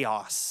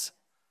chaos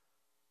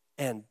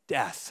and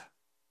death.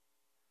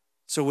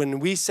 So when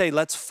we say,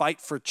 let's fight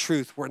for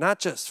truth, we're not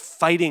just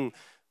fighting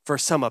for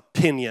some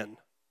opinion.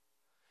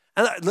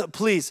 And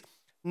please,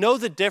 know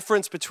the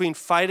difference between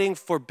fighting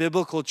for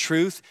biblical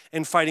truth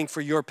and fighting for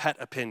your pet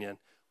opinion.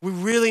 We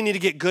really need to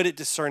get good at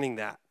discerning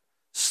that.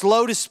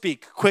 Slow to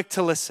speak, quick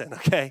to listen,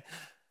 okay?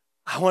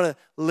 I want to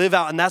live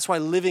out, and that's why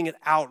living it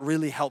out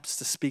really helps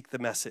to speak the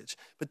message.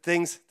 But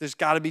there's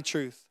got to be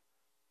truth.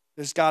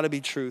 There's got to be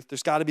truth.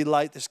 There's got to be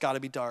light. There's got to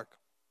be dark.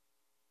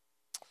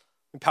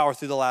 We power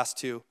through the last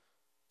two.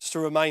 Just a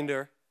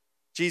reminder,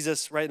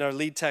 Jesus, right in our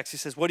lead text, he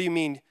says, what do you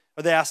mean?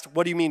 Or they asked,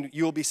 what do you mean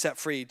you will be set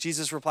free?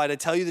 Jesus replied, I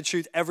tell you the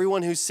truth,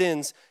 everyone who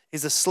sins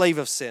is a slave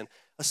of sin.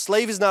 A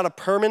slave is not a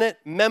permanent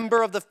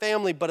member of the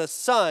family, but a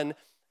son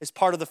is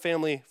part of the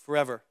family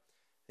forever.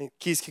 And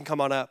keys can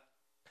come on up.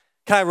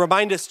 Can I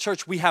remind us,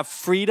 church, we have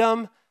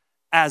freedom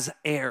as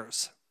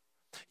heirs.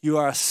 You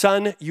are a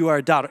son, you are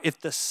a daughter.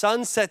 If the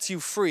son sets you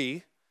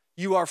free,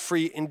 you are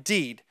free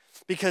indeed.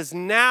 Because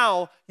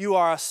now you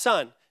are a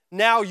son.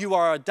 Now you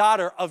are a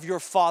daughter of your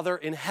Father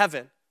in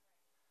heaven.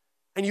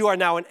 And you are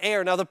now an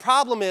heir. Now the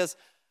problem is,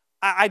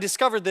 I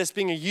discovered this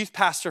being a youth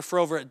pastor for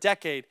over a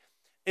decade,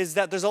 is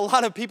that there's a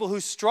lot of people who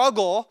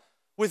struggle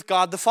with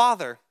God the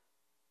Father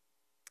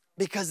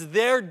because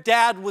their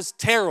dad was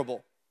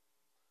terrible.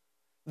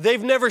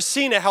 They've never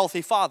seen a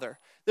healthy father.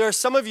 There are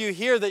some of you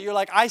here that you're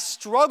like, I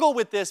struggle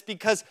with this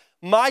because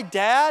my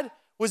dad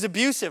was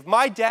abusive.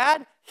 My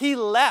dad, he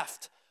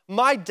left.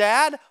 My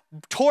dad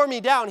tore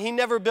me down. He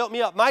never built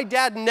me up. My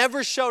dad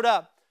never showed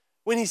up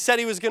when he said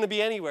he was going to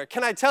be anywhere.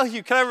 Can I tell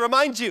you, can I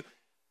remind you,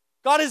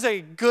 God is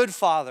a good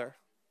father,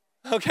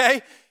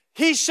 okay?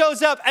 He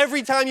shows up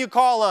every time you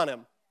call on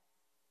him.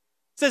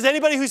 It says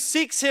anybody who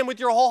seeks him with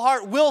your whole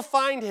heart will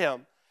find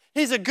him.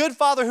 He's a good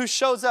father who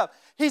shows up.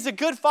 He's a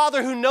good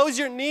father who knows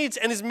your needs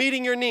and is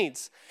meeting your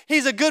needs.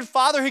 He's a good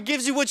father who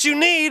gives you what you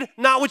need,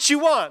 not what you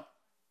want.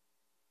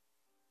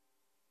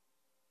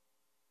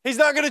 He's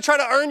not going to try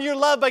to earn your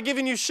love by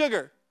giving you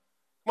sugar.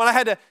 When I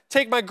had to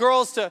take my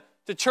girls to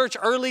church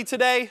early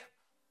today,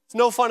 it's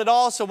no fun at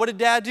all. So what did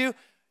Dad do?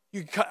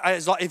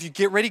 If you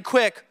get ready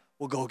quick,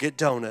 we'll go get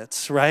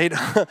donuts, right?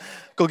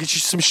 Go get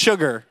you some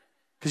sugar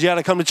because you got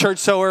to come to church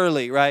so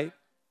early, right?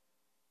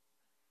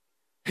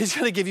 He's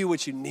going to give you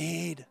what you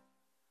need.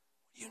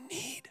 You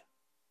need.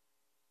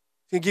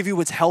 He's going to give you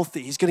what's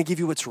healthy. He's going to give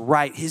you what's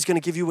right. He's going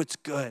to give you what's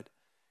good.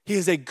 He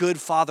is a good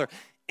father.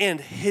 And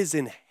his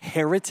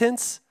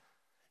inheritance,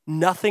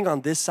 nothing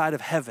on this side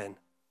of heaven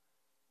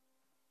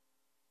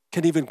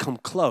can even come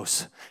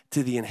close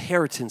to the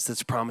inheritance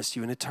that's promised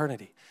you in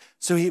eternity.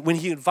 So when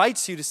he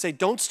invites you to say,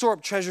 don't store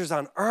up treasures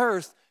on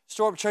earth,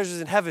 store up treasures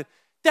in heaven,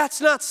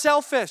 that's not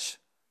selfish.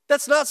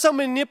 That's not some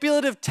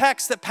manipulative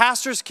text that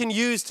pastors can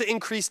use to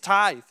increase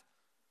tithe.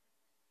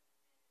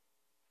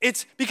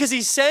 It's because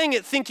he's saying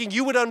it thinking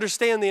you would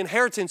understand the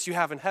inheritance you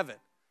have in heaven.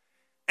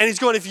 And he's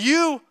going, if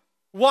you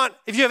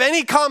have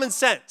any common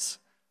sense,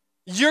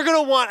 you're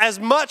going to want as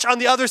much on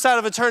the other side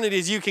of eternity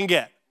as you can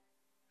get.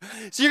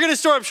 So you're going to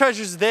store up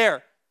treasures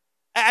there.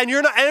 And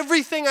you're not,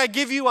 everything I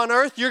give you on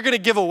earth, you're going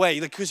to give away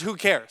because who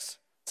cares?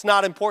 It's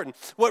not important.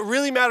 What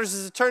really matters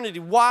is eternity.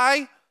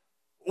 Why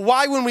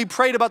when we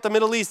prayed about the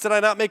Middle East did I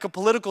not make a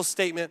political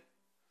statement?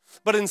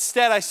 But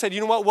instead I said,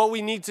 you know what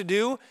we need to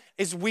do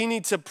is we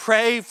need to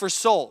pray for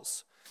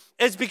souls.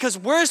 It's because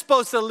we're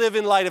supposed to live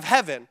in light of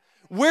heaven.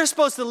 We're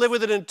supposed to live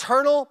with an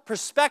eternal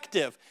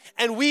perspective.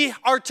 And we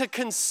are to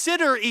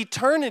consider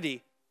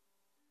eternity.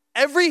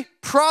 Every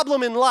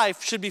problem in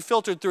life should be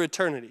filtered through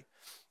eternity.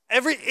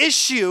 Every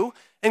issue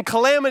and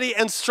calamity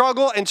and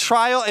struggle and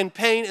trial and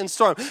pain and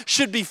storm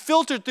should be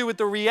filtered through with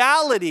the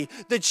reality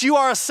that you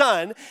are a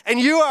son and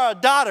you are a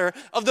daughter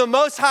of the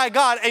Most High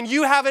God and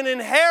you have an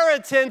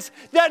inheritance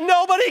that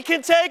nobody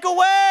can take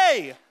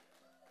away.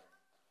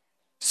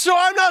 So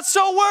I'm not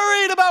so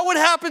worried about what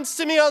happens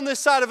to me on this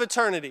side of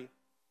eternity.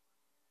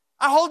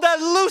 I hold that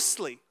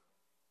loosely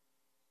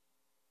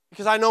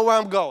because I know where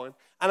I'm going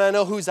and I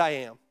know whose I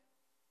am.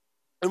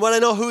 And when I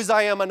know whose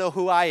I am, I know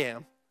who I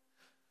am.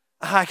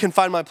 I can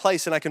find my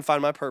place and I can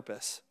find my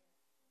purpose.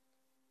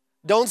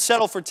 Don't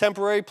settle for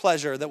temporary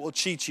pleasure that will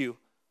cheat you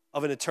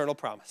of an eternal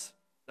promise.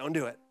 Don't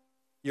do it.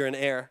 You're an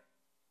heir.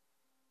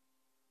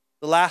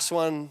 The last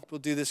one, we'll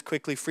do this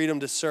quickly, freedom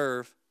to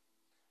serve.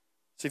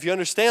 So if you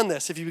understand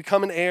this, if you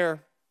become an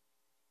heir,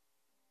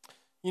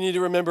 you need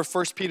to remember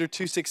 1 Peter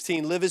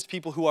 2:16, live as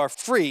people who are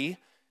free,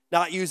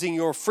 not using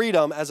your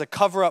freedom as a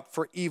cover-up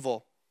for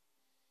evil,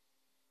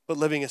 but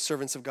living as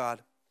servants of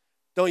God.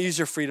 Don't use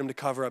your freedom to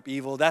cover up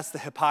evil. That's the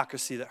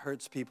hypocrisy that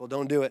hurts people.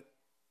 Don't do it.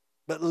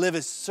 But live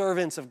as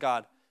servants of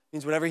God. It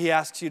means whatever he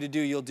asks you to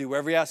do, you'll do.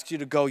 Wherever he asks you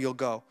to go, you'll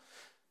go.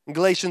 In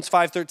Galatians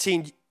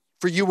 5:13,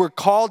 for you were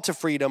called to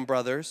freedom,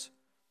 brothers.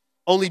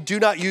 Only do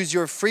not use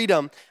your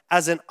freedom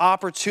as an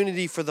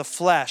opportunity for the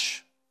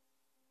flesh.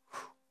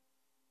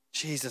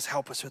 Jesus,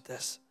 help us with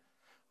this.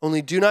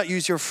 Only do not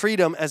use your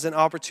freedom as an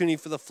opportunity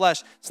for the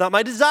flesh. It's not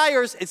my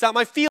desires. It's not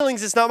my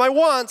feelings. It's not my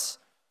wants.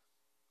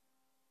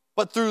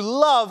 But through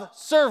love,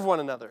 serve one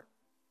another.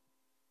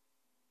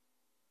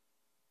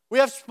 We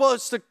are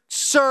supposed to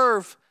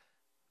serve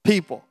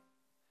people.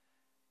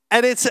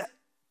 And it's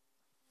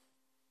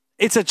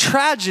a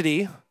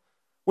tragedy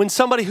when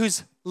somebody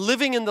who's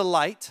living in the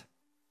light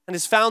and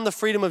has found the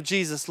freedom of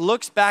Jesus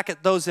looks back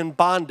at those in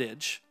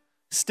bondage,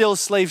 still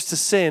slaves to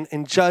sin,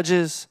 and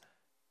judges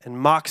and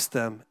mocks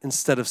them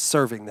instead of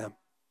serving them.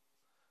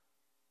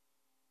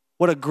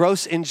 What a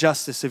gross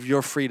injustice of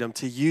your freedom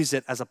to use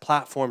it as a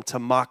platform to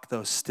mock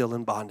those still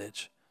in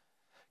bondage.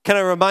 Can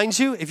I remind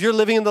you, if you're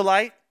living in the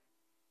light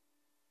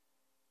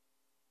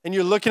and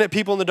you're looking at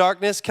people in the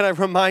darkness, can I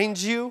remind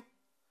you,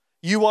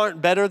 you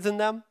aren't better than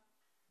them?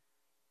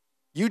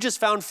 You just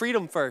found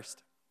freedom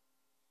first.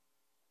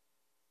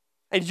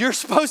 And you're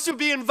supposed to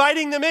be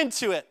inviting them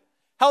into it,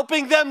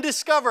 helping them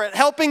discover it,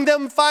 helping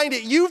them find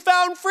it. You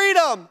found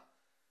freedom.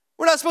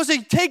 We're not supposed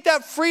to take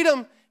that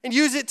freedom and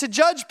use it to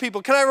judge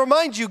people. Can I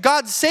remind you,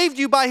 God saved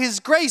you by his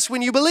grace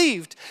when you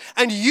believed.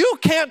 And you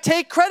can't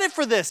take credit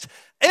for this.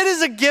 It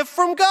is a gift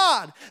from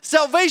God.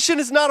 Salvation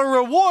is not a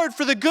reward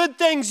for the good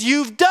things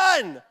you've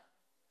done,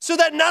 so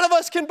that none of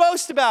us can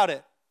boast about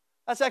it.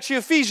 That's actually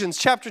Ephesians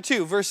chapter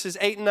 2, verses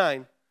 8 and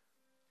 9.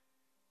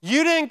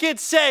 You didn't get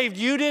saved.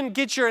 You didn't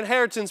get your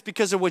inheritance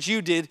because of what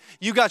you did.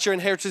 You got your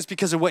inheritance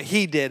because of what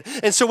he did.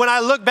 And so when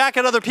I look back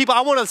at other people,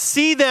 I want to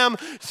see them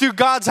through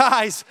God's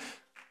eyes.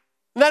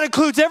 And that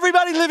includes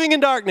everybody living in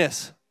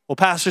darkness. Well,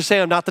 Pastor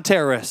Sam, not the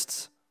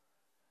terrorists.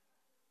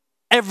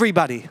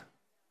 Everybody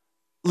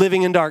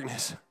living in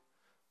darkness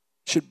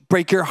should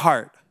break your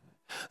heart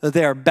that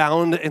they are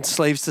bound and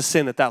slaves to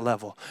sin at that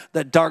level,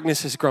 that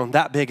darkness has grown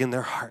that big in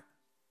their heart.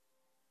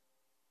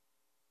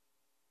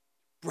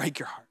 Break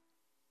your heart.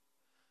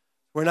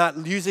 We're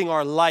not using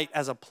our light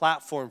as a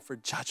platform for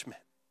judgment.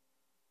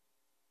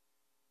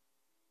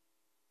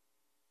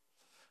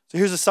 So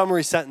here's a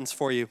summary sentence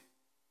for you.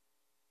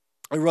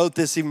 I wrote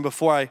this even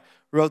before I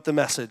wrote the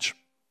message.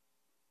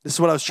 This is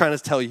what I was trying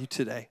to tell you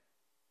today.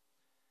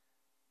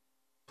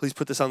 Please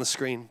put this on the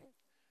screen.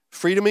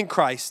 Freedom in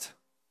Christ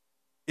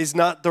is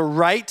not the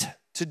right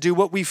to do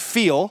what we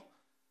feel.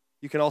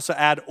 You can also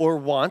add or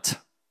want.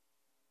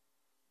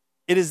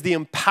 It is the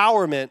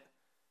empowerment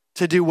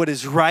to do what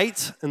is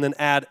right, and then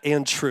add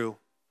and true.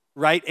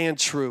 Right and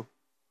true.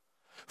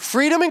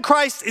 Freedom in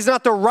Christ is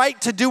not the right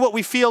to do what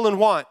we feel and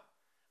want.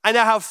 I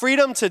now have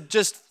freedom to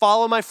just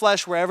follow my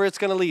flesh wherever it's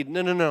going to lead.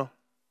 No, no, no.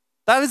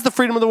 That is the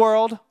freedom of the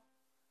world,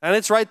 and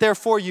it's right there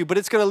for you, but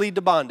it's going to lead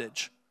to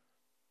bondage.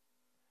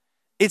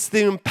 It's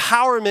the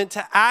empowerment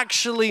to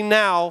actually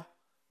now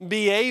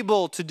be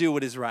able to do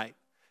what is right,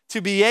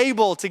 to be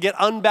able to get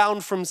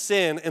unbound from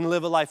sin and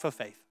live a life of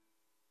faith,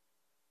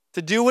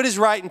 to do what is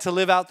right and to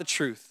live out the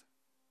truth.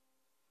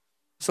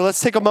 So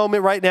let's take a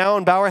moment right now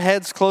and bow our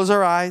heads, close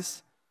our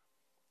eyes,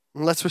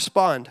 and let's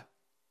respond.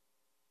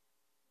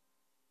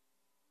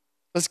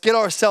 Let's get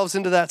ourselves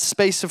into that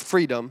space of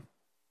freedom.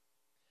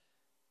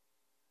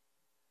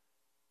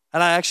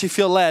 And I actually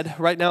feel led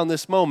right now in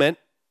this moment.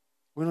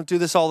 We don't do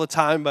this all the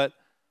time, but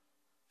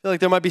I feel like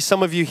there might be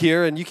some of you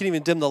here, and you can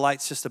even dim the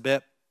lights just a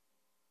bit.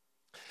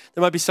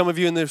 There might be some of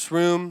you in this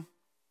room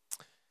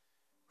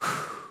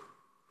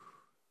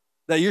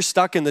that you're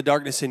stuck in the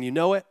darkness and you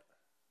know it.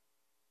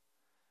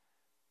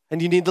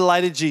 And you need the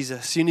light of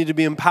Jesus. You need to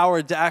be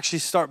empowered to actually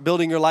start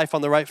building your life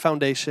on the right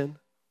foundation.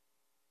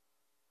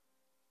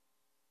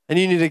 And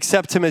you need to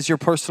accept him as your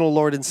personal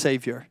Lord and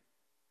Savior.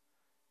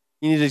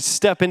 You need to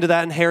step into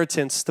that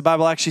inheritance. The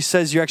Bible actually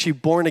says you're actually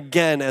born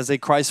again as a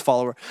Christ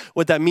follower.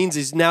 What that means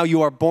is now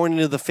you are born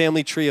into the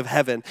family tree of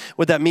heaven.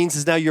 What that means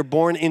is now you're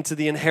born into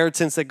the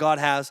inheritance that God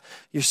has.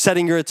 You're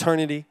setting your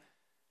eternity,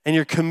 and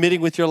you're committing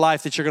with your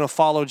life that you're going to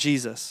follow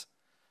Jesus.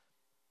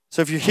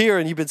 So if you're here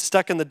and you've been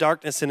stuck in the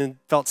darkness and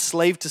felt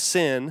slave to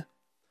sin,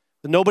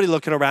 with nobody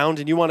looking around,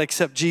 and you want to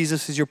accept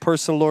Jesus as your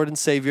personal Lord and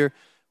Savior,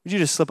 would you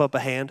just slip up a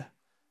hand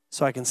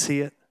so I can see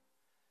it?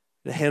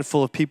 A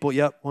handful of people.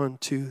 Yep, 1,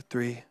 2,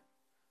 3.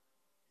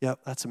 Yep,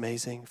 that's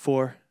amazing.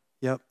 4.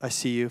 Yep, I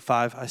see you.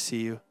 5, I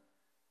see you.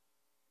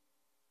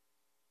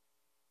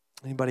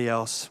 Anybody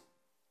else?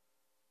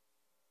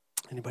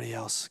 Anybody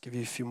else? Give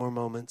you a few more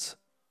moments.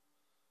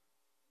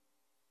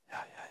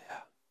 Yeah.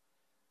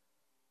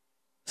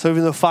 So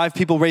even though 5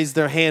 people raised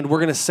their hand, we're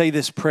going to say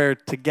this prayer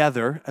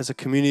together as a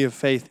community of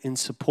faith in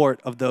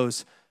support of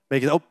those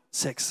making. Oh,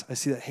 6. I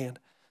see that hand.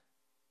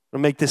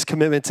 We'll make this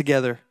commitment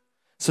together.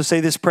 So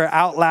say this prayer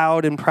out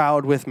loud and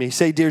proud with me.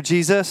 Say, dear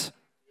Jesus.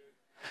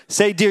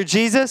 Say, dear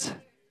Jesus,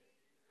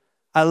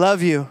 I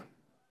love you.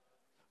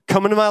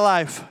 Come into my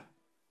life.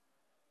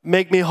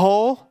 Make me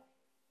whole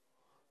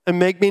and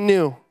make me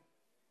new.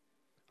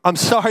 I'm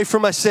sorry for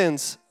my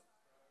sins.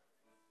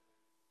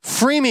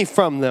 Free me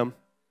from them.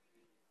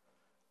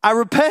 I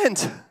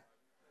repent.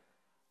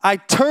 I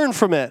turn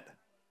from it.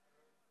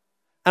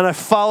 And I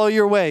follow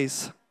your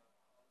ways.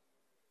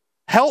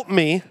 Help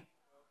me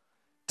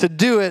to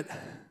do it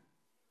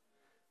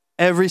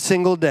every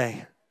single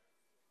day.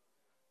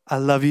 I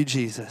love you,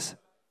 Jesus.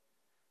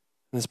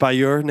 And it's by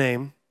your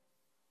name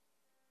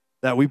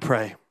that we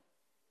pray.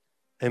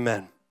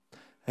 Amen.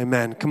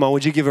 Amen. Come on,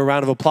 would you give a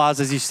round of applause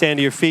as you stand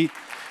to your feet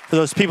for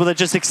those people that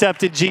just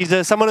accepted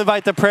Jesus? I'm going to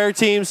invite the prayer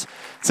teams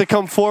to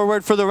come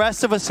forward. For the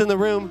rest of us in the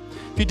room,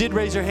 if you did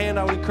raise your hand,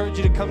 I would encourage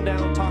you to come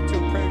down, talk to